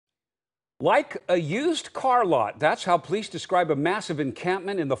Like a used car lot, that's how police describe a massive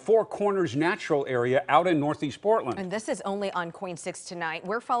encampment in the Four Corners Natural Area out in Northeast Portland. And this is only on KOIN 6 tonight.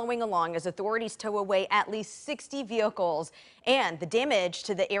 We're following along as authorities tow away at least 60 vehicles and the damage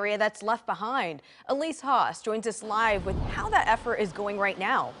to the area that's left behind. Elise Haas joins us live with how that effort is going right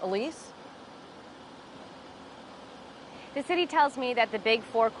now. Elise? The city tells me that the big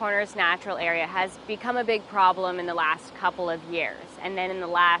Four Corners Natural Area has become a big problem in the last couple of years. And then in the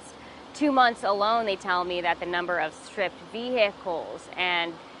last 2 months alone, they tell me that the number of stripped vehicles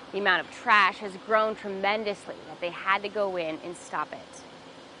and the amount of trash has grown tremendously, that they had to go in and stop it.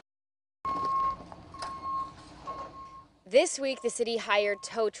 This week, the city hired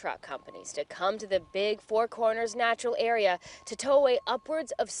tow truck companies to come to the big Four Corners Natural Area to tow away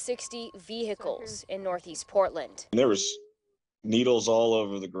upwards of 60 vehicles in Northeast Portland. There was needles all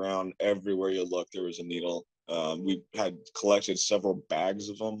over the ground. Everywhere you look, there was a needle. We had collected several bags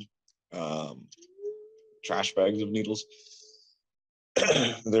of them. Trash bags of needles.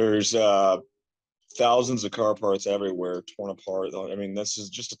 There's thousands of car parts everywhere, torn apart. I mean, this is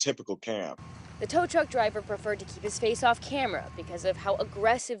just a typical camp. The tow truck driver preferred to keep his face off camera because of how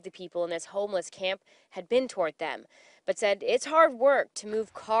aggressive the people in this homeless camp had been toward them, but said it's hard work to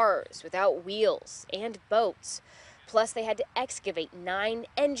move cars without wheels and boats. Plus, they had to excavate 9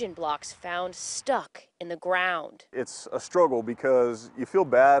 engine blocks found stuck in the ground. It's a struggle because you feel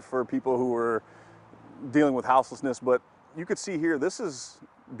bad for people who are dealing with houselessness, but you could see here, this is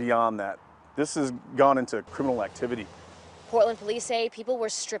beyond that. This has gone into criminal activity. Portland police say people were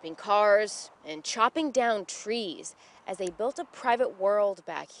stripping cars and chopping down trees as they built a private world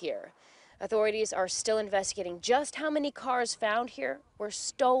back here. Authorities are still investigating just how many cars found here were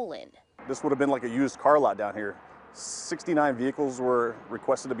stolen. This would have been like a used car lot down here. 69 vehicles were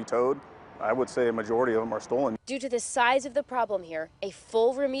requested to be towed. I would say a majority of them are stolen. Due to the size of the problem here, a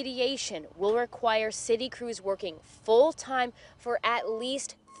full remediation will require city crews working full-time for at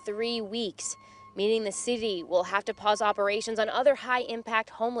least 3 weeks, meaning the city will have to pause operations on other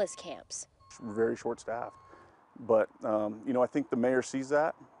high-impact homeless camps. Very short-staffed, but I think the mayor sees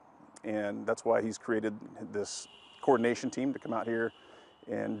that, and that's why he's created this coordination team to come out here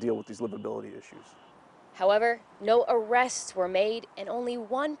and deal with these livability issues. However, no arrests were made, and only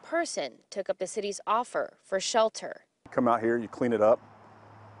one person took up the city's offer for shelter. You come out here, you clean it up,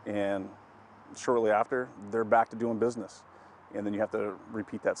 and shortly after, they're back to doing business. And then you have to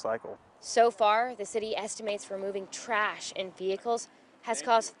repeat that cycle. So far, the city estimates removing trash and vehicles has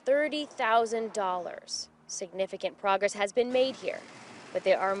cost $30,000. Significant progress has been made here, but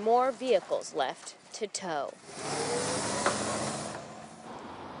there are more vehicles left to tow.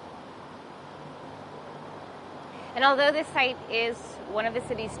 And although this site is one of the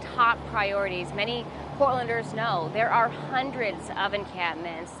city's top priorities, many Portlanders know there are hundreds of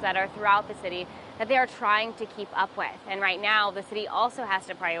encampments that are throughout the city that they are trying to keep up with. And right now, the city also has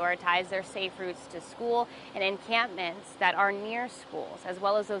to prioritize their safe routes to school and encampments that are near schools, as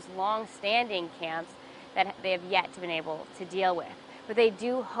well as those long-standing camps that they have yet to be able to deal with. But they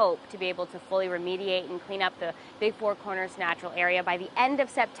do hope to be able to fully remediate and clean up the Big Four Corners Natural Area by the end of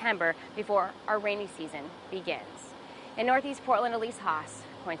September before our rainy season begins. In Northeast Portland, Elise Haas,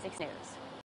 KOIN 6 News.